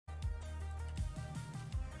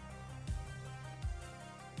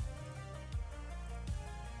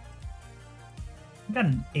I got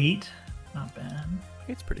an 8. Not bad.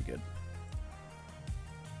 It's pretty good.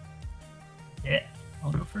 Yeah,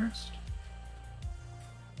 I'll go first.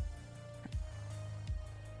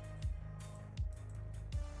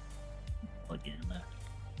 Plug in.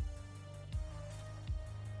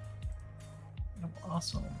 Oh,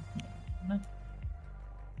 awesome.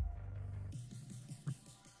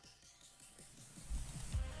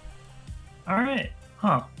 All right.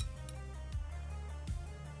 Huh.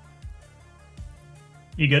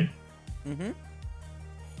 You good? Mm-hmm.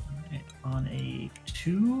 Right. On a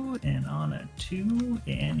 2 and on a 2,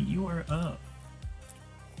 and you are up.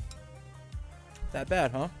 That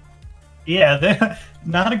bad, huh? Yeah,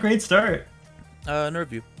 not a great start. No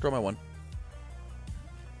review. Draw my 1.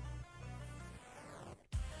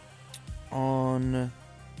 On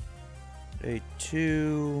a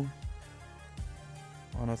 2,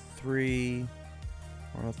 on a 3,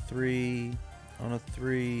 on a 3, on a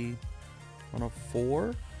 3, on a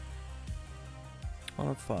 4, on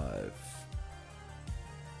a 5.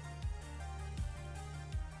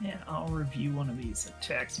 Yeah, I'll review one of these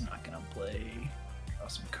attacks I'm not going to play. Draw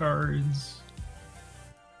some cards.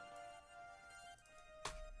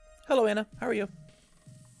 Hello, Anna. How are you?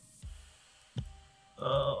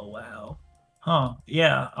 Oh, wow. Huh.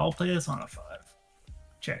 Yeah, I'll play this on a 5.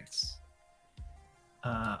 Checks.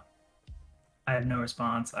 I have no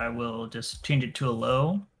response. I will just change it to a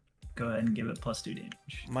low. Go ahead and give it +2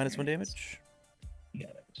 damage. -1 damage. You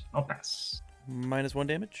got it. I'll pass. -1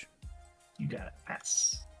 damage. You got it.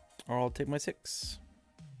 Pass. Or I'll take my 6.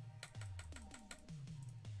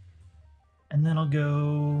 And then I'll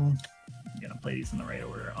go... I'm going to play these in the right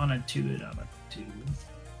order. On a 2 and on a 2.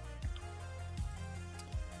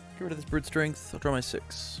 Get rid of this brute strength. I'll draw my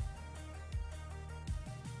 6.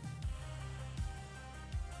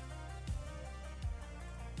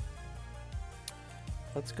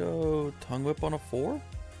 Let's go tongue whip on a 4.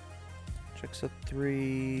 Checks a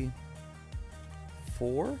 3,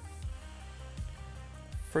 4.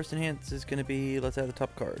 First enhance is going to be, let's add a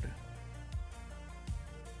top card.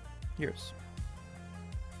 Yours.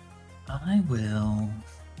 I will...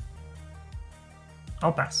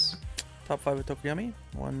 I'll pass. Top 5 of Tokoyami.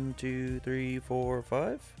 1, 2, 3, 4,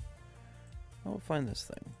 5. I will find this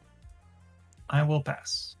thing. I will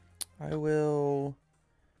pass. I will...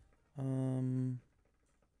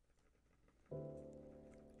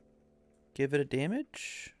 give it a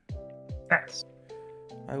damage. Pass.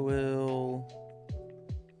 I will...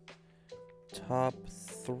 top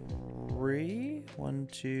 3. 1,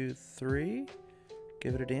 2, 3.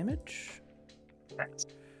 Give it a damage. Pass.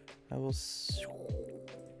 I will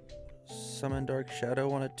summon Dark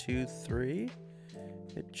Shadow on a 2, 3.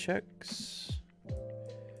 It checks.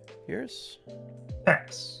 Here's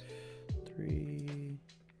Pass. 3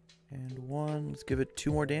 and 1. Let's give it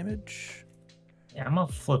 2 more damage. Yeah, I'm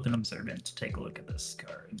gonna flip an observant to take a look at this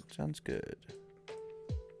card. Sounds good.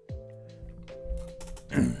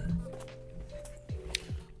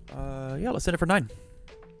 Yeah, let's set it for 9.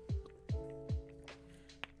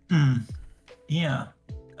 Yeah,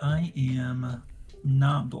 I am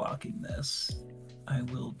not blocking this. I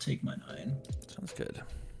will take my 9. Sounds good.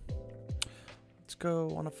 Let's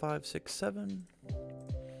go on a 5, 6, 7.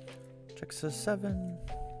 Check says 7.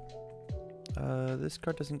 This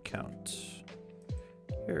card doesn't count.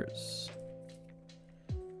 Here's.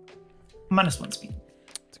 -1 speed.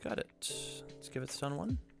 It's got it. Let's give it stun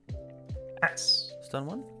 1. Pass. Stun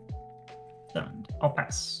 1. Stunned. I'll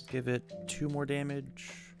pass. Give it 2 more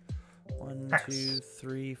damage. 1, Pass. 2,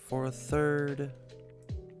 3 for a 3rd.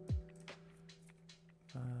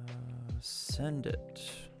 Send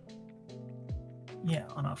it. Yeah,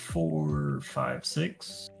 on a 4, 5,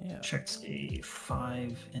 6. Yeah. Checks a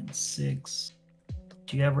 5 and 6.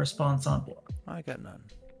 Do you have a response on block? I got none.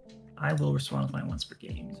 I will respond with mine once per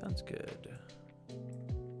game. Sounds good.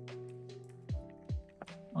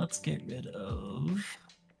 Let's get rid of...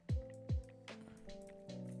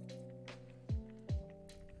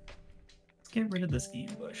 Let's get rid of this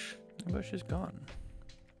ambush. Ambush is gone.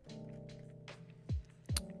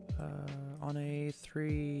 On a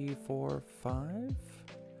 3, 4, 5.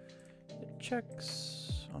 It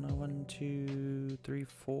checks on a 1, 2, 3,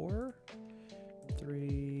 4.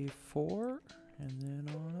 3, 4. And then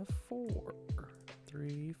on a 4.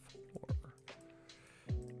 3, 4.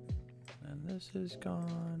 And this is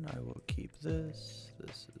gone. I will keep this.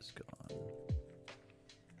 This is gone.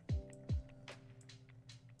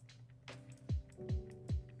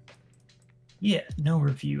 Yeah, no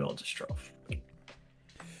review, I'll just draw.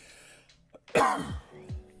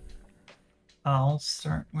 I'll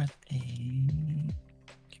start with a...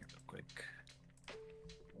 Here, real quick.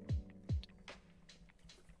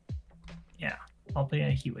 Yeah, I'll play a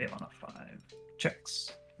heat wave on a 5.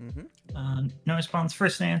 Checks. Mm-hmm. No response.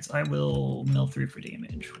 First stance, I will mill 3 for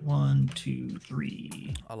damage. 1, 2,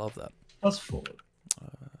 3. I love that. Plus 4.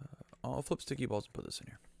 I'll flip sticky balls and put this in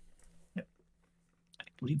here. Yep. I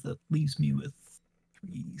believe that leaves me with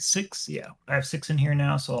 3, 6. Yeah, I have 6 in here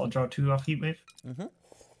now, so I'll draw 2 off heat wave. Mm-hmm.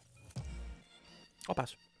 I'll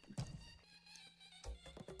pass.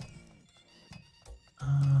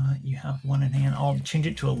 You have 1 in hand. I'll change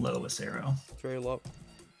it to a low with Sero. It's very low.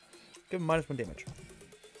 Give him -1 damage.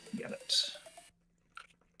 Got it.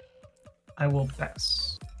 I will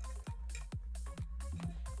pass.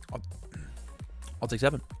 I'll take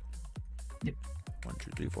 7. Yep. 1,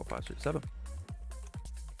 2, 3, 4, 5, 6, 7.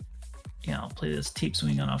 Yeah, I'll play this tape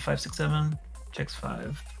swing on a 5, 6, 7. Checks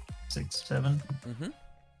 5, 6, 7. Mm-hmm.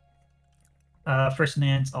 First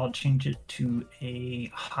stance, I'll change it to a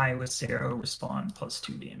high with Sero, respond plus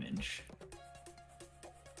 2 damage.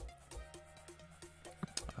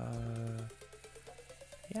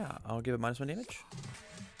 Yeah, I'll give it -1 damage.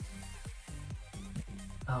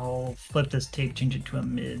 I'll flip this tape, change it to a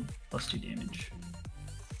mid plus 2 damage.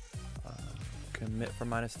 Commit for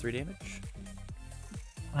 -3 damage.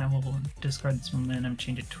 I will discard this momentum,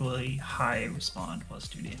 change it to a high respond plus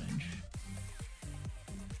 2 damage.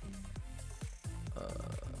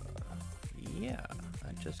 Yeah,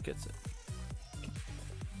 that just gets it.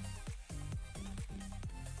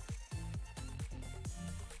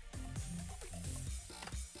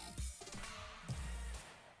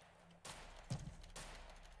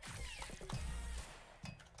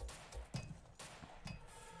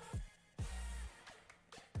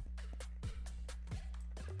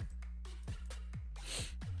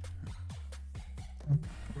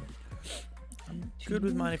 I'm good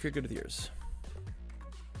with mine if you're good with yours.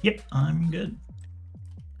 Yep, I'm good.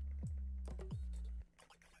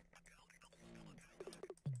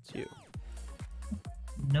 It's you.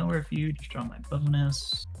 No refuge, draw my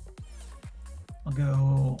bonus. I'll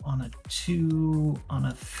go on a 2, on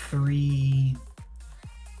a 3,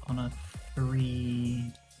 on a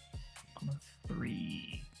 3, on a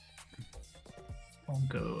 3. I'll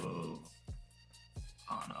go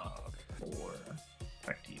on a 4.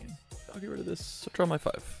 Back to you. I'll get rid of this. So draw my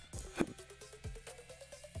 5.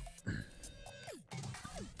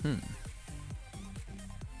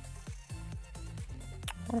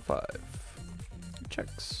 On a 5.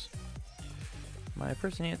 Checks. My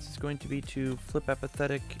first enhance is going to be to flip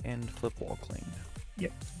apathetic and flip wall cling.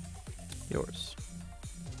 Yep. Yours.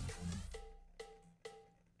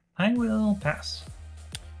 I will pass.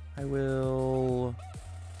 I will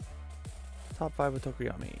top 5 with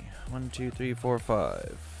Tokoyami. 1, 2, 3, 4,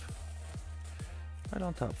 5. Right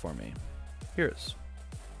on top for me. Yours.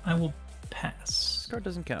 I will pass. Card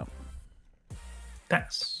doesn't count.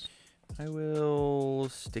 Pass. I will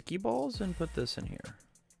sticky balls and put this in here.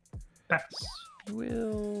 Pass. I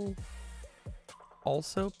will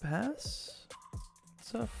also pass.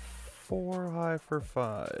 It's a 4 high for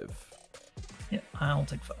 5. Yeah, I'll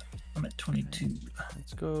take 5. I'm at 22.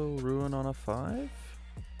 Let's go ruin on a 5.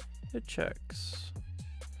 It checks.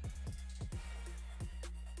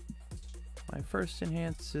 My first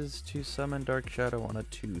enhance is to summon Dark Shadow on a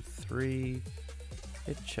 2, 3.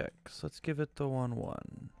 It checks. Let's give it the 1,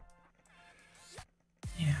 1.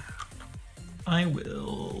 Yeah. I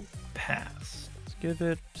will pass. Let's give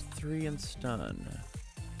it 3 and stun.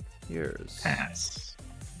 Yours. Pass.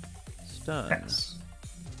 Stun. Pass.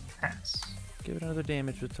 Pass. Give it another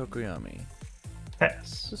damage with Tokoyami.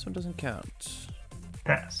 Pass. This one doesn't count.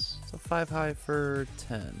 Pass. It's a 5 high for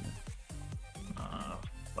 10.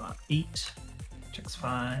 8. Checks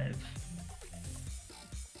 5.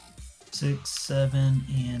 6, 7,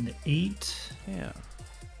 and 8. Yeah.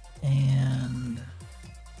 And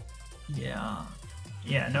yeah.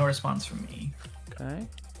 Yeah, no response from me. Okay.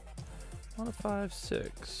 On a 5,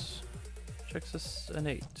 6. Checks us an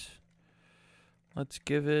 8. Let's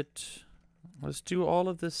give it. Let's do all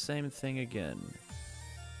of this same thing again.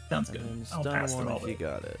 Sounds And good. then I'll stun pass one through all if you of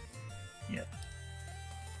it. got it. Yep.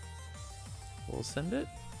 We'll send it.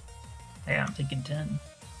 Yeah, I'm taking 10.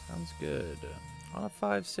 Sounds good. On a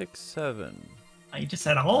 5, 6, 7. Oh, you just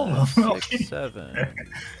said all of them. 6, 7.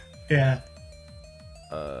 Yeah.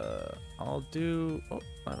 I'll do. Oh,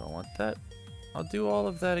 I don't want that. I'll do all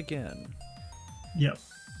of that again. Yep.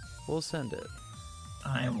 We'll send it.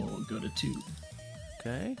 I will go to 2.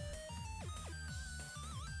 Okay.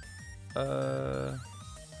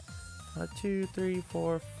 2, 3,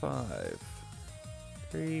 4, 5.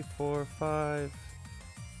 3, 4, 5.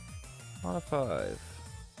 On a 5.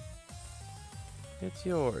 It's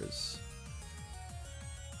yours.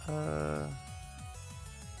 I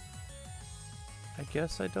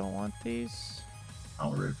guess I don't want these.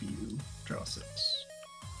 I'll review. Draw 6.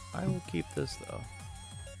 I will keep this though.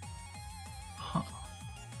 Huh.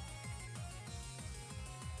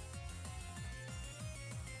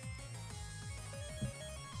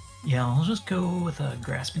 Yeah, I'll just go with a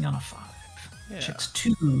grasping on a 5. Yeah. Checks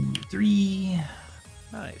 2, 3.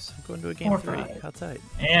 Nice. I'm going to a game 4, 3. 5. How tight?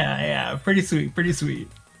 Yeah, pretty sweet, pretty sweet.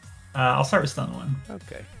 I'll start with stun 1.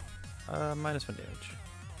 Okay. -1 damage.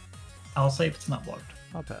 I'll say if it's not blocked.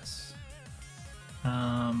 I'll pass.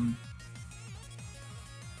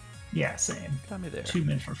 Yeah, same. Got me there. 2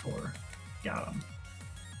 mid for 4. Got him.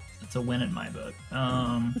 It's a win in my book.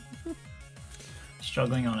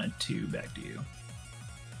 Struggling on a 2. Back to you.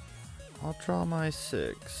 I'll draw my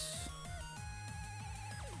 6.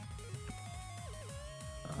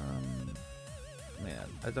 Man,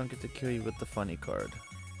 I don't get to kill you with the funny card.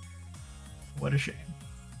 What a shame.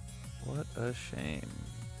 What a shame.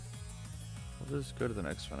 We'll just go to the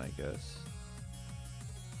next one, I guess.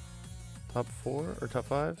 Top 4 or top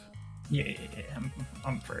 5? Yeah.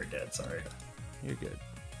 I'm very dead. Sorry. You're good.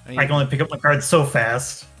 I can only pick up my cards so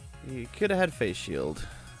fast. You could have had face shield.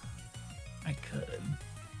 I could.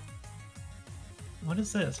 What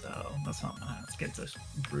is this? Oh, that's not mine. Let's get this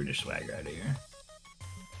brutish swagger out of here.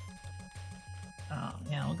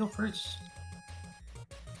 Yeah, I'll go first.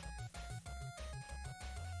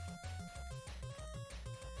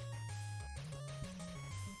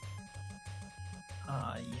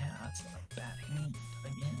 Yeah, that's a bad hand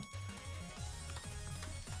again.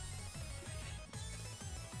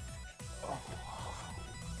 Oh.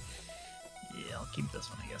 Yeah, I'll keep this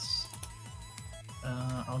one, I guess.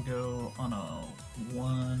 I'll go on a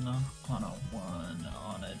 1, on a 1,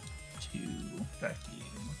 on a 2. Back to you.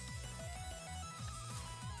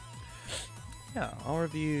 Yeah, I'll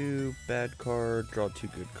review bad card, draw 2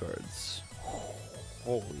 good cards.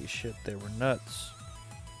 Holy shit, they were nuts.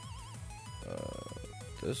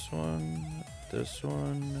 This one, this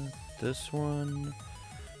one, this one.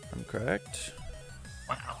 I'm correct.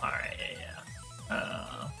 Wow, alright,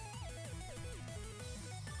 yeah.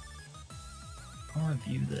 I'll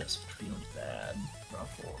review this, but feeling bad. Draw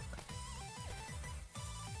 4.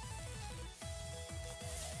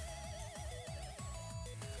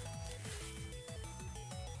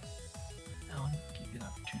 I'll give you an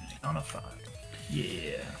opportunity. On a 5.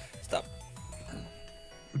 Yeah. Stop.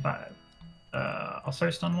 5. I'll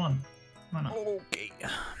start stun 1. Why not? Okay.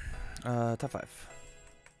 Top 5.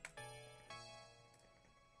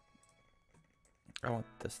 I want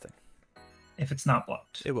this thing. If it's not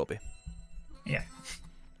blocked. It will be. Yeah.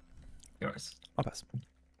 Yours. I'll pass.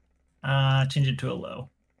 Change it to a low.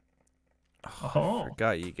 Oh, I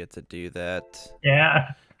forgot you get to do that.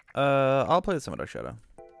 Yeah. I'll play the Summoner Shadow.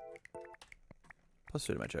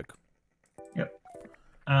 +2 to my check. Yep.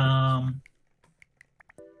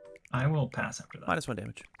 I will pass after that. -1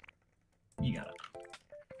 damage. You got it.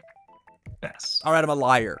 Pass. All right, I'm a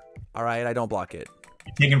liar. All right, I don't block it.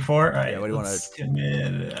 You're taking 4? All right, Yeah, what do you want to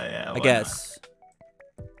commit? Yeah, I guess.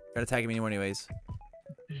 You're gonna attack me anyways.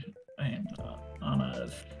 And on a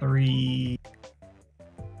 3.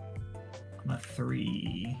 On a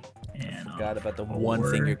 3. And Forgot about the 4. one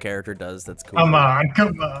thing your character does that's cool. Come on,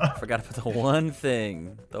 come on. Forgot about the one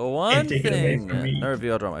thing. The one take it away thing. from me. No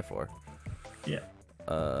review, I'll draw my 4. Yeah.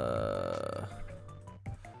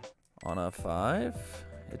 On a 5,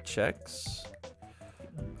 it checks.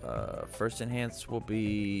 First enhance will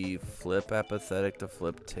be flip apathetic to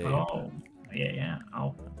flip tape. Oh, yeah.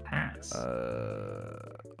 I'll pass.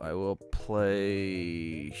 I will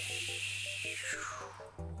play.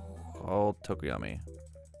 I'll Tokoyami.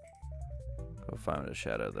 Go find a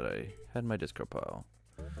shadow that I had in my discard pile.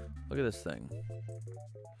 Look at this thing.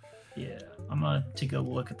 Yeah, I'm gonna take a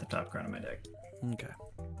look at the top card of my deck. Okay.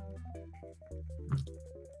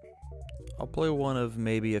 I'll play one of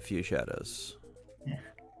maybe a few shadows. Yeah.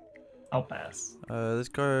 I'll pass. This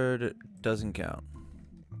card doesn't count.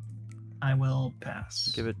 I will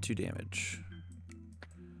pass. Give it 2 damage.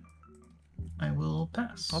 I will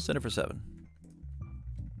pass. I'll send it for 7.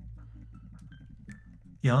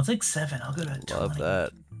 Yeah, I'll take 7. I'll go to 20. Love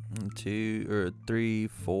that. 2 or 3,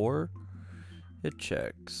 4. It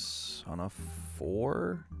checks on a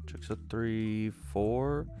 4. Checks a 3,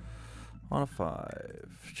 4. On a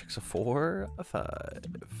 5. Checks a 4, a 5.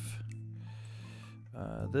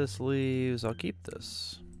 This leaves. I'll keep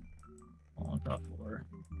this. I'll draw 4.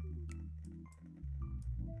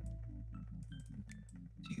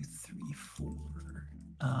 2, 3, 4.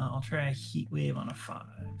 I'll try a heat wave on a 5.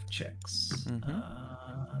 Checks.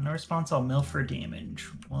 No response. I'll mill for damage.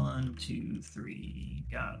 1, 2, 3.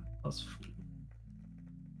 Got it. +4.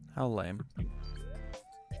 How lame.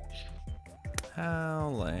 How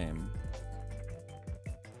lame.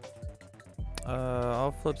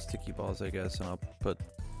 I'll flip sticky balls, I guess, and I'll put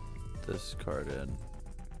this card in.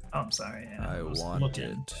 Oh, I'm sorry. Yeah, I was want looking.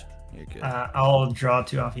 it. You're good. I'll draw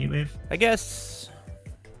 2 off Heat Wave. I guess.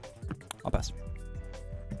 I'll pass.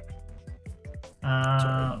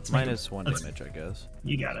 Minus 1 damage, I guess.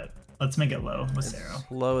 You got it. Let's make it low with Sero.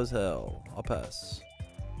 Low as hell. I'll pass.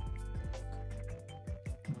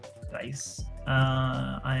 Dice.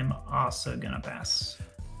 I'm also gonna pass.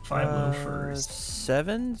 5 low first.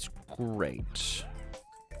 7's great.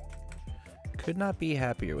 Could not be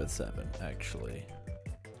happier with 7, actually.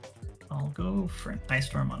 I'll go for an Ice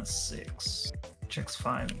Storm on a 6. Checks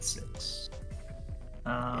 5 and 6.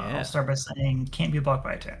 Yeah. I'll start by saying can't be blocked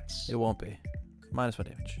by attacks. It won't be. Minus 1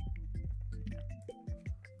 damage.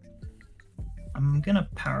 I'm gonna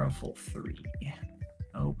powerful 3.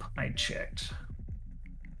 Oh, I checked.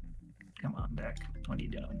 Come on, deck. What are you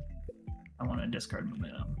doing? I want to discard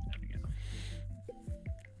momentum. There we go.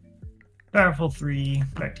 Powerful 3.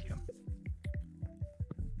 Back to you.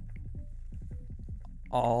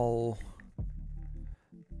 I'll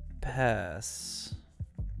pass.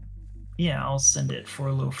 Yeah, I'll send it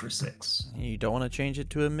 4 low for 6. You don't want to change it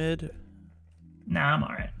to a mid? Nah, I'm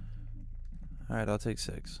alright. Alright, I'll take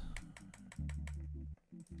 6.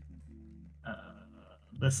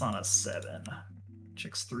 This on a 7.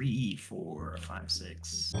 Checks 3, 4, 5,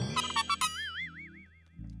 6. Let's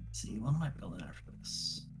see, what am I building after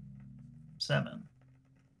this? 7.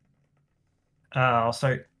 I'll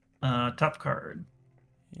start top card.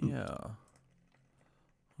 Yeah.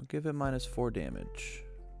 I'll give it minus 4 damage.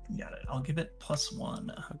 Got it. I'll give it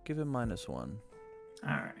 +1. I'll give it minus 1.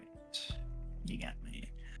 Alright. You got me.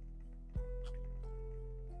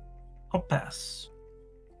 I'll pass.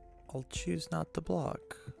 I'll choose not to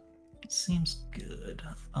block. Seems good.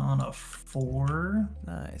 On a 4.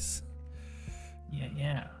 Nice.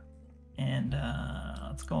 Yeah. And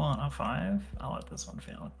let's go on a 5. I'll let this one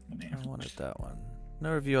fail. I wanted that one.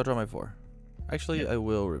 No review, I'll draw my 4. Actually, yep. I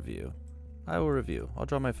will review. I'll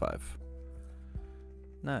draw my 5.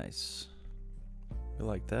 Nice. You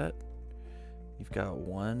like that? You've got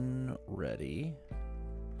 1 ready.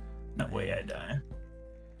 No way I die.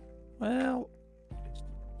 Well,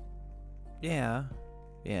 yeah.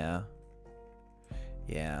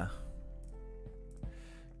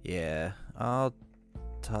 I'll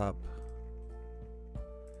top.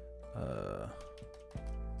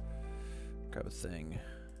 Grab a thing.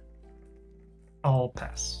 I'll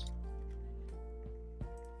pass.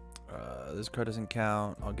 This card doesn't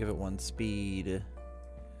count. I'll give it 1 speed.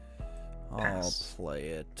 Pass. I'll play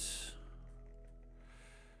it.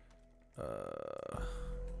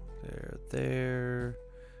 There.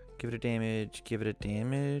 Give it a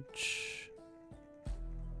damage.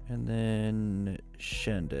 And then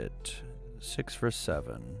shend it. 6 for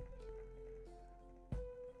 7.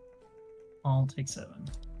 I'll take 7.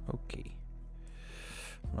 Okay.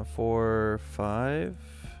 On a 4, 5.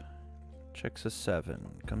 Checks a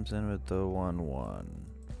 7. Comes in with the 1/1.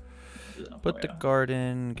 Put the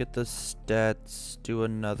garden, get the stats, do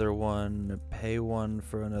another one, pay 1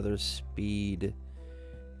 for another speed,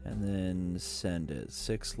 and then send it.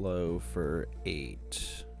 6 low for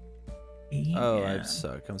 8. Oh, I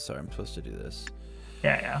suck. I'm sorry. I'm supposed to do this.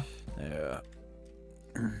 Yeah.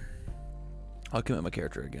 I'll commit my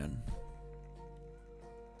character again.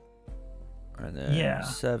 And then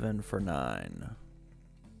 7 for 9.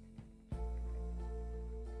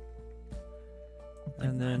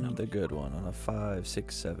 And then the good one on a 5,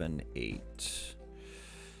 6, 7, 8.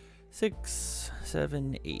 6,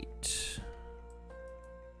 7, 8.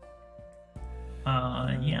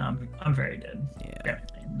 Yeah, I'm very dead. Yeah.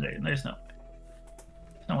 There's no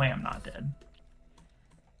way I'm not dead.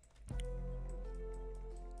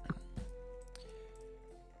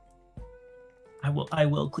 I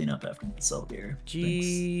will clean up after myself here.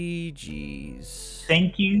 GG's.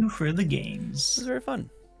 Thank you for the games. This was very fun.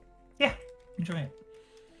 Yeah, enjoy it.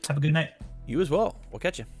 Have a good night. You as well. We'll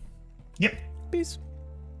catch you. Yep. Peace.